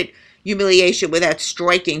deliberate humiliation without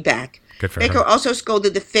striking back." Baker also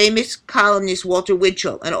scolded the famous columnist Walter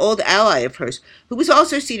Winchell, an old ally of hers, who was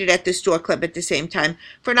also seated at the Store Club at the same time,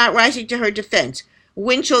 for not rising to her defense.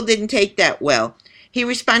 Winchell didn't take that well. He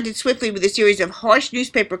responded swiftly with a series of harsh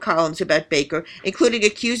newspaper columns about Baker, including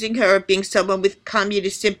accusing her of being someone with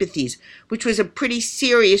communist sympathies, which was a pretty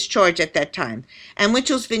serious charge at that time. And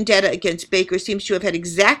Winchell's vendetta against Baker seems to have had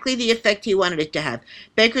exactly the effect he wanted it to have.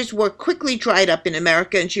 Baker's work quickly dried up in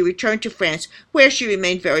America, and she returned to France, where she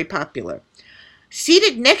remained very popular.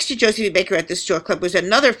 Seated next to Josephine Baker at the Store Club was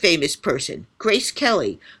another famous person, Grace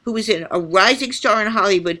Kelly, who was a rising star in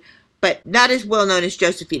Hollywood, but not as well known as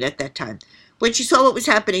Josephine at that time. When she saw what was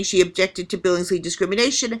happening, she objected to Billingsley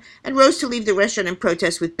discrimination and rose to leave the restaurant in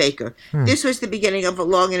protest with Baker. This was the beginning of a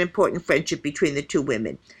long and important friendship between the two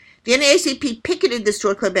women. The NAACP picketed the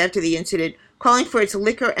Store Club after the incident, calling for its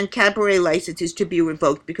liquor and cabaret licenses to be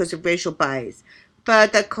revoked because of racial bias.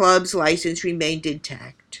 But the club's license remained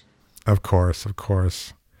intact. Of course, of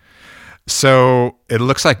course. So it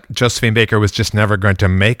looks like Josephine Baker was just never going to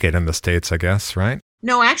make it in the States, I guess, right?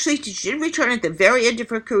 No, actually, she did return at the very end of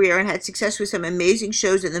her career and had success with some amazing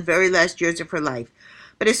shows in the very last years of her life.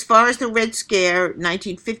 But as far as the Red Scare,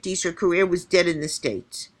 1950s, her career was dead in the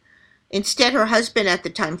States. Instead, her husband at the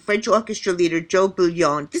time, French orchestra leader Joe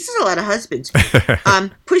Bouillon, this is a lot of husbands,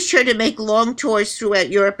 pushed her to make long tours throughout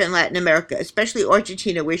Europe and Latin America, especially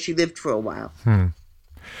Argentina, where she lived for a while.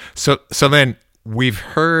 So then we've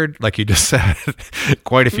heard, like you just said,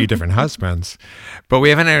 quite a few different husbands, but we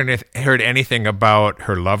haven't heard anything about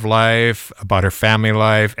her love life, about her family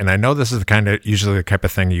life. And I know this is usually the type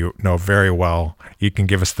of thing you know very well. You can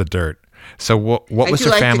give us the dirt. So what was her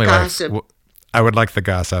family life? I would like the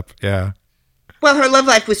gossip. Yeah. Well, her love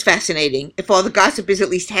life was fascinating, if all the gossip is at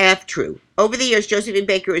least half true. Over the years, Josephine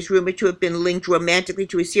Baker is rumored to have been linked romantically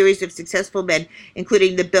to a series of successful men,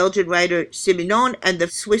 including the Belgian writer Simenon and the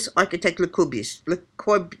Swiss architect Le Corbusier.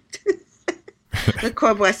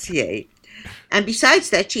 And besides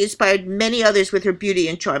that, she inspired many others with her beauty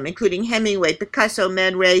and charm, including Hemingway, Picasso,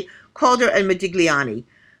 Man Ray, Calder, and Modigliani.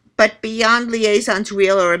 But beyond liaisons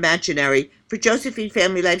real or imaginary, for Josephine,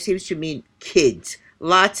 family life seems to mean kids.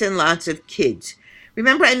 Lots and lots of kids.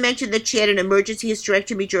 Remember I mentioned that she had an emergency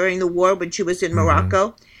hysterectomy during the war when she was in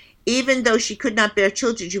Morocco? Even though she could not bear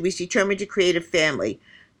children, she was determined to create a family,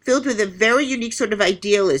 filled with a very unique sort of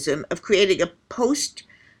idealism of creating a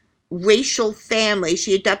post-racial family.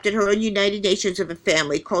 She adopted her own United Nations of a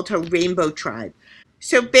family called her Rainbow Tribe.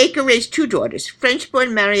 So Baker raised two daughters,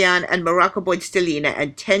 French-born Marianne and Morocco-born Stelina,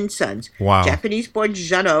 and 10 sons. Wow. Japanese-born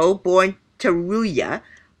Jeannot, born Teruya,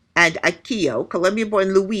 and Akio,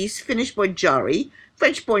 Colombia-born Luis, Finnish-born Jari,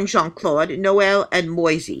 French-born Jean-Claude, Noel, and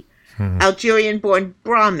Moisey, Algerian-born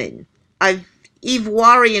Brahmin,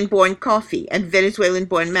 Ivorian-born Coffee, and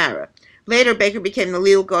Venezuelan-born Mara. Later, Baker became the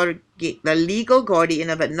legal guardian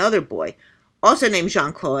of another boy, also named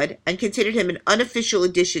Jean-Claude, and considered him an unofficial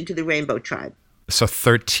addition to the Rainbow Tribe. So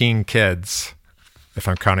 13 kids, if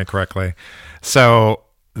I'm counting correctly. So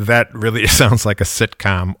that really sounds like a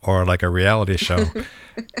sitcom or like a reality show.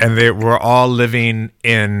 And they were all living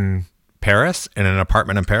in Paris, in an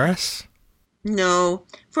apartment in Paris? No.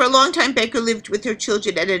 For a long time, Baker lived with her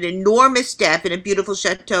children and an enormous staff in a beautiful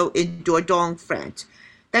chateau in Dordogne, France.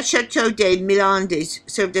 That Chateau des Milandes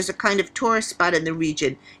served as a kind of tourist spot in the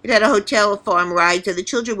region. It had a hotel, a farm, rides, and the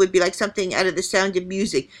children would be like something out of The Sound of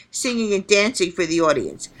Music, singing and dancing for the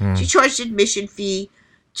audience. She charged admission fee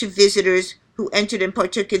to visitors who entered and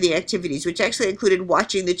partook in the activities, which actually included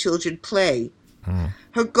watching the children play.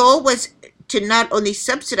 Her goal was to not only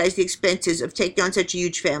subsidize the expenses of taking on such a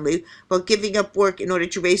huge family while giving up work in order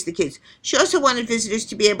to raise the kids, she also wanted visitors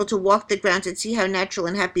to be able to walk the grounds and see how natural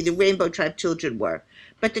and happy the Rainbow Tribe children were.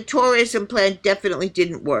 But the tourism plan definitely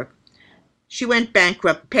didn't work. She went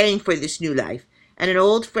bankrupt paying for this new life, and an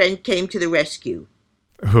old friend came to the rescue.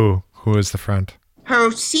 Who? Who is the friend?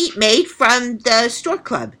 Her seatmate from the Stork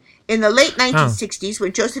Club. In the late 1960s,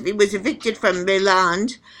 when Josephine was evicted from Milan,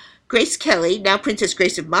 Grace Kelly, now Princess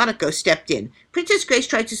Grace of Monaco, stepped in. Princess Grace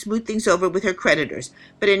tried to smooth things over with her creditors,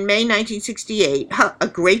 but in May 1968, a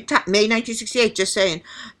great time, May 1968, just saying,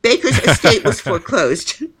 Baker's estate was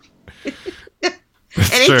foreclosed.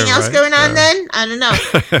 Anything else going on then? I don't know.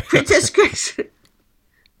 Princess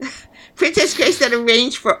Grace then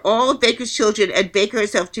arranged for all of Baker's children and Baker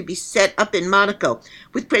herself to be set up in Monaco,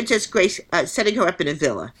 with Princess Grace setting her up in a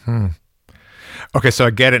villa. Okay, so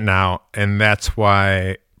I get it now, and that's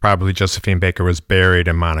why probably Josephine Baker was buried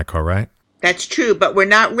in Monaco, right? That's true, but we're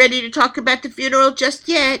not ready to talk about the funeral just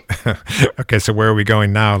yet. Okay, so where are we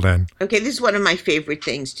going now then? Okay, this is one of my favorite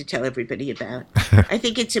things to tell everybody about. I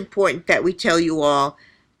think it's important that we tell you all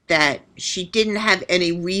that she didn't have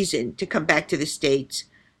any reason to come back to the States.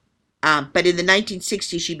 But in the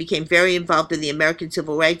 1960s, she became very involved in the American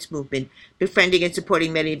Civil Rights Movement, befriending and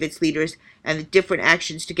supporting many of its leaders and the different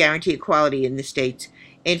actions to guarantee equality in the States.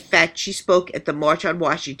 In fact, she spoke at the March on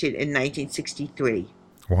Washington in 1963.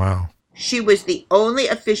 Wow. She was the only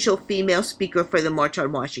official female speaker for the March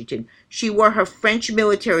on Washington. She wore her French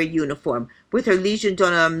military uniform with her Legion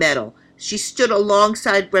d'Honneur medal. She stood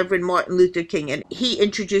alongside Reverend Martin Luther King, and he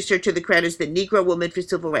introduced her to the crowd as the Negro woman for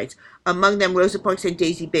civil rights, among them Rosa Parks and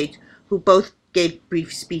Daisy Bates, who both gave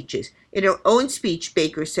brief speeches. In her own speech,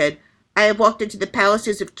 Baker said, "I have walked into the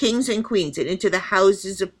palaces of kings and queens and into the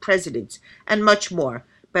houses of presidents, and much more.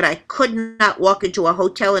 But I could not walk into a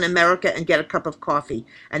hotel in America and get a cup of coffee,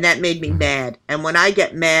 and that made me mad. And when I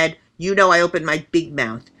get mad, you know I open my big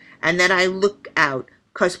mouth. And then I look out,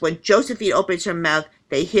 because when Josephine opens her mouth,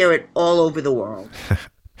 they hear it all over the world."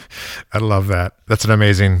 I love that. That's an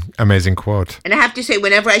amazing, amazing quote. And I have to say,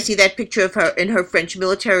 whenever I see that picture of her in her French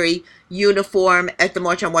military uniform at the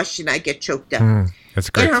March on Washington, I get choked up. That's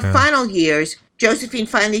great. In her final years, Josephine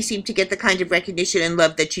finally seemed to get the kind of recognition and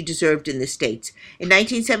love that she deserved in the States. In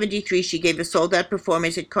 1973, she gave a sold-out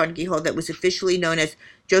performance at Carnegie Hall that was officially known as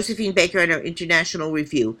Josephine Baker and Her International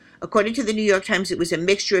Review. According to the New York Times, it was a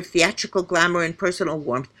mixture of theatrical glamour and personal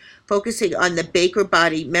warmth, focusing on the Baker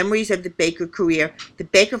body, memories of the Baker career, the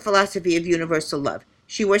Baker philosophy of universal love.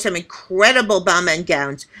 She wore some incredible Balmain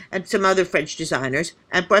gowns and some other French designers,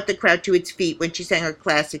 and brought the crowd to its feet when she sang her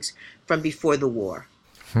classics from before the war.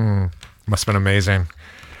 Must have been amazing.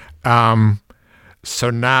 So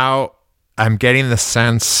now I'm getting the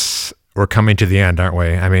sense we're coming to the end, aren't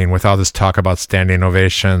we? I mean, with all this talk about standing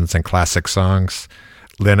ovations and classic songs,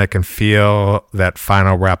 Lynn, I can feel that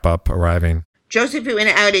final wrap-up arriving. Josephine went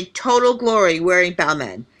out in total glory wearing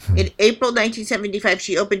Balmain. In April 1975,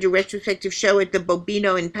 she opened a retrospective show at the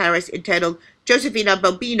Bobino in Paris entitled Josephine à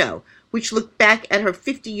Bobino, which looked back at her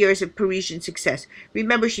 50 years of Parisian success.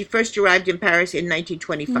 Remember, she first arrived in Paris in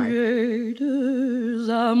 1925. J'ai deux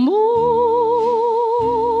amours,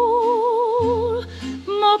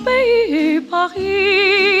 mon pays Paris,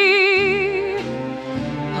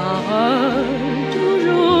 parle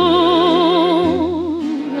toujours,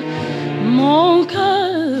 mon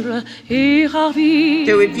cœur est ravi.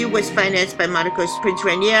 The review was financed by Monaco's Prince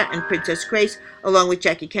Rainier and Princess Grace, along with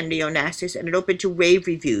Jackie Kennedy Onassis, and it opened to rave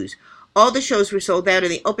reviews. All the shows were sold out,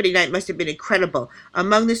 and the opening night must have been incredible.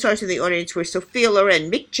 Among the stars in the audience were Sophia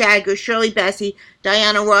Loren, Mick Jagger, Shirley Bassey,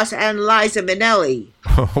 Diana Ross, and Liza Minnelli.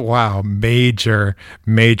 Oh, wow. Major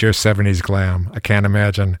 70s glam. I can't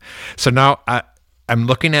imagine. So now I'm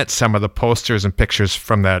looking at some of the posters and pictures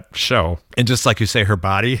from that show. And just like you say, her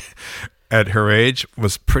body at her age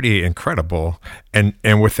was pretty incredible. And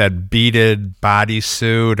with that beaded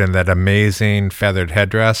bodysuit and that amazing feathered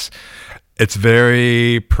headdress, it's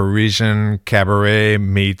very Parisian cabaret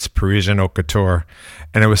meets Parisian haute couture.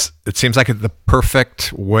 And it seems like the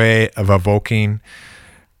perfect way of evoking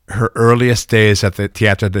her earliest days at the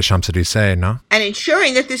Théâtre des Champs-Élysées, no? And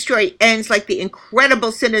ensuring that the story ends like the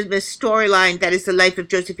incredible cinema storyline that is the life of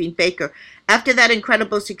Josephine Baker. After that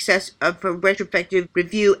incredible success of her retrospective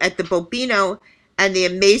review at the Bobino and the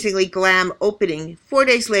amazingly glam opening, 4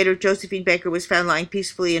 days later, Josephine Baker was found lying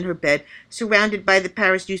peacefully in her bed, surrounded by the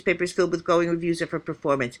Paris newspapers filled with glowing reviews of her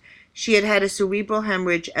performance. She had had a cerebral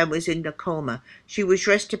hemorrhage and was in a coma. She was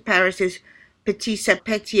rushed to Paris's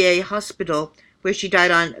Petit-Sapetier Hospital, where she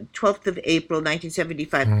died on 12th of April,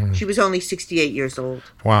 1975. She was only 68 years old.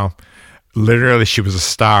 Wow. Literally, she was a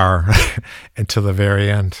star until the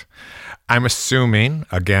very end. I'm assuming,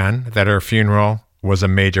 again, that her funeral was a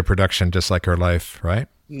major production just like her life, right?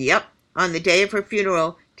 Yep. On the day of her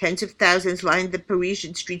funeral, tens of thousands lined the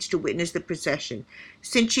Parisian streets to witness the procession.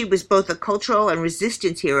 Since she was both a cultural and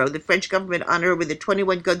resistance hero, the French government honored her with a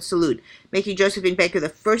 21-gun salute, making Josephine Baker the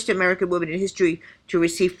first American woman in history to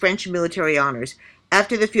receive French military honors.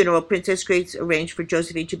 After the funeral, Princess Grace arranged for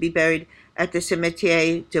Josephine to be buried at the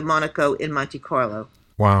Cimetière de Monaco in Monte Carlo.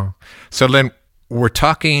 Wow. So, Lynn, we're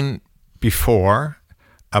talking before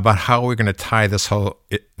about how we're going to tie this whole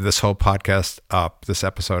podcast up, this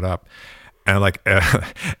episode up, and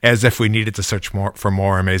as if we needed to search for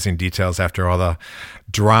more amazing details after all the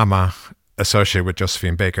drama associated with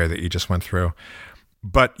Josephine Baker that you just went through.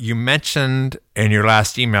 But you mentioned in your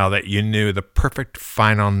last email that you knew the perfect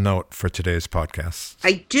final note for today's podcast.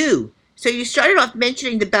 I do. So you started off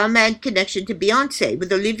mentioning the Balmain connection to Beyoncé,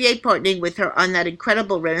 with Olivier partnering with her on that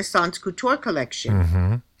incredible Renaissance couture collection.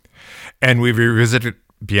 Mm-hmm. And we revisited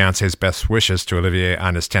Beyoncé's best wishes to Olivier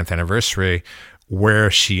on his 10th anniversary,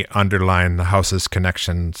 where she underlined the house's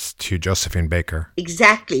connections to Josephine Baker.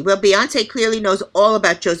 Exactly. Well, Beyoncé clearly knows all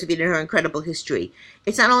about Josephine and her incredible history.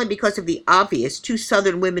 It's not only because of the obvious, two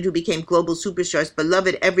Southern women who became global superstars,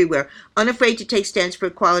 beloved everywhere, unafraid to take stands for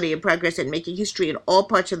equality and progress, and making history in all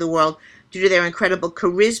parts of the world due to their incredible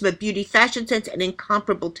charisma, beauty, fashion sense, and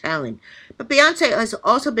incomparable talent. But Beyoncé has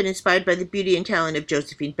also been inspired by the beauty and talent of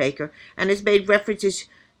Josephine Baker, and has made references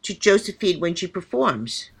to Josephine when she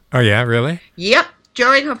performs. Oh, yeah? Really? Yep.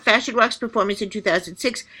 During her Fashion Rocks performance in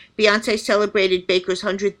 2006, Beyoncé celebrated Baker's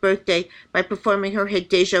 100th birthday by performing her hit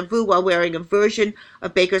Deja Vu while wearing a version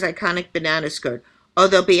of Baker's iconic banana skirt.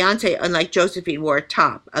 Although Beyoncé, unlike Josephine, wore a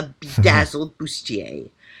top, a bedazzled bustier.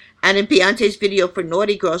 And in Beyoncé's video for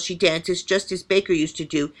Naughty Girl, she dances just as Baker used to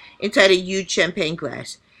do, inside a huge champagne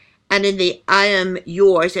glass. And in the I Am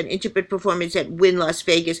Yours, an intimate performance at Wynn Las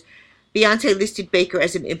Vegas, Beyoncé listed Baker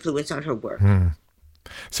as an influence on her work.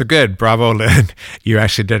 So good. Bravo, Lynn. You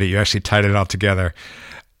actually did it. You actually tied it all together.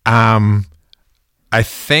 I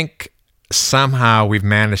think somehow we've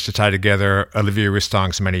managed to tie together Olivier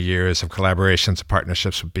Roustong's many years of collaborations and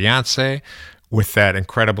partnerships with Beyoncé with that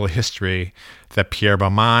incredible history that Pierre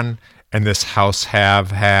Balmain and this house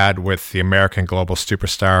have had with the American global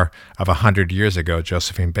superstar of 100 years ago,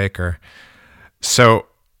 Josephine Baker. So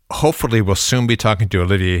hopefully we'll soon be talking to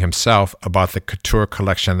Olivier himself about the couture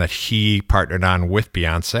collection that he partnered on with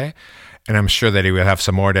Beyoncé. And I'm sure that he will have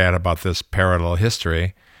some more to add about this parallel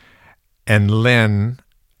history. And Lynn,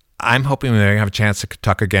 I'm hoping we're going to have a chance to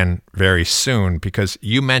talk again very soon, because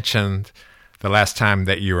you mentioned the last time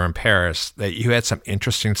that you were in Paris that you had some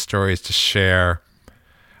interesting stories to share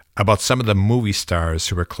about some of the movie stars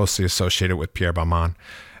who were closely associated with Pierre Balmain.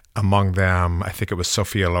 Among them, I think it was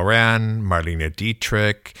Sophia Loren, Marlene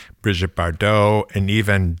Dietrich, Brigitte Bardot, and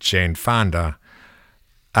even Jane Fonda.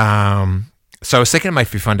 So I was thinking it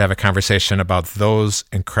might be fun to have a conversation about those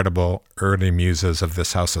incredible early muses of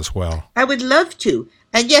this house as well. I would love to.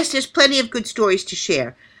 And yes, there's plenty of good stories to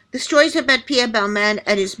share. The stories about Pierre Balmain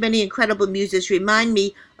and his many incredible muses remind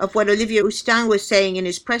me of what Olivier Roustong was saying in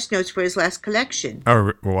his press notes for his last collection.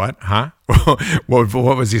 Oh, what? Huh? What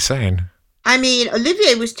was he saying? I mean,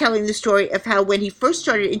 Olivier was telling the story of how when he first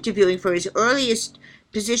started interviewing for his earliest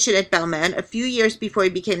position at Balmain, a few years before he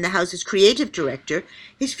became the house's creative director,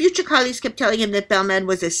 his future colleagues kept telling him that Balmain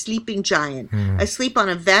was a sleeping giant, asleep on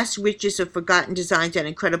a vast riches of forgotten designs and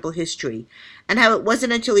incredible history, and how it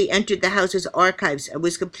wasn't until he entered the house's archives and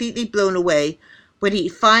was completely blown away when he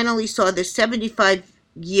finally saw the 75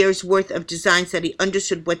 years worth of designs that he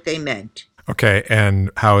understood what they meant. Okay, and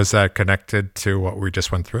how is that connected to what we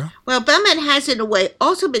just went through? Well, Balmain has, in a way,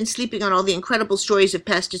 also been sleeping on all the incredible stories of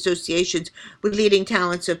past associations with leading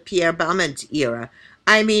talents of Pierre Balmain's era.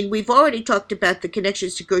 I mean, we've already talked about the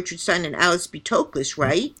connections to Gertrude Stein and Alice B. Toklas,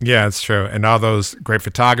 right? Yeah, it's true. And all those great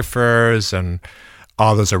photographers and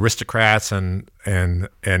all those aristocrats and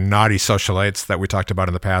naughty socialites that we talked about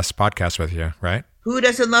in the past podcast with you, right? Who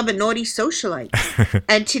doesn't love a naughty socialite?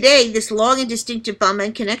 And today, this long and distinctive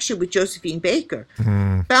Balmain connection with Josephine Baker.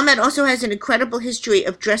 Balmain also has an incredible history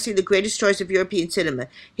of dressing the greatest stars of European cinema.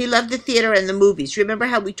 He loved the theater and the movies. Remember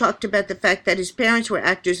how we talked about the fact that his parents were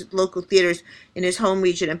actors at local theaters in his home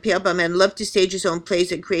region, and Pierre Balmain loved to stage his own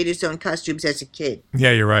plays and create his own costumes as a kid.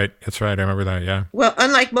 Yeah, you're right. That's right. I remember that, yeah. Well,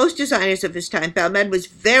 unlike most designers of his time, Balmain was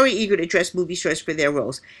very eager to dress movie stars for their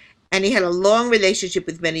roles, and he had a long relationship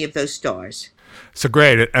with many of those stars. So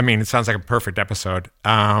great. I mean, it sounds like a perfect episode.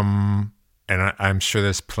 And I'm sure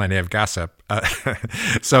there's plenty of gossip.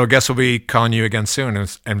 So I guess we'll be calling you again soon,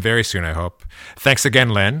 and very soon, I hope. Thanks again,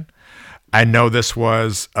 Lynn. I know this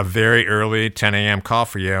was a very early 10 a.m. call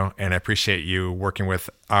for you, and I appreciate you working with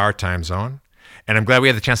our time zone. And I'm glad we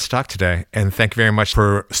had the chance to talk today. And thank you very much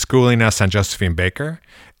for schooling us on Josephine Baker.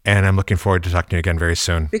 And I'm looking forward to talking to you again very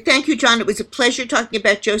soon. But thank you, John. It was a pleasure talking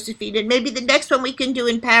about Josephine. And maybe the next one we can do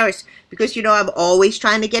in Paris. Because, I'm always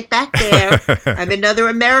trying to get back there. I'm another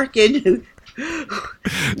American,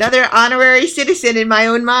 another honorary citizen in my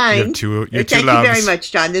own mind. You have two Thank loves. you very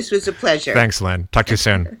much, John. This was a pleasure. Thanks, Lynn. Talk to you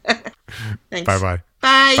soon. Thanks. Bye-bye.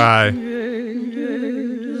 Bye. Bye.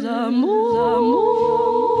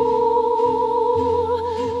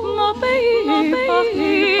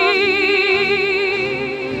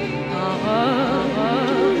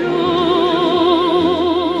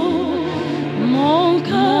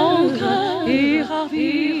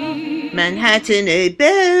 Manhattan est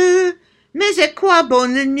belle, mais à quoi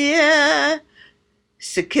bon le nier?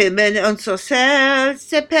 Ce que mène en sorcelle,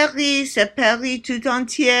 c'est Paris tout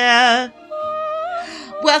entier.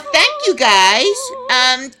 Well, thank you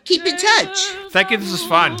guys. Keep in touch. Thank you. This is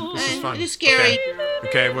fun. It is scary.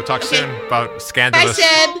 Okay, we'll talk soon about Bye, scandalous.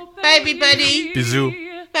 Seb. Bye, everybody. Bisous.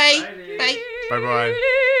 Bye. Bye.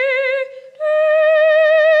 Bye-bye.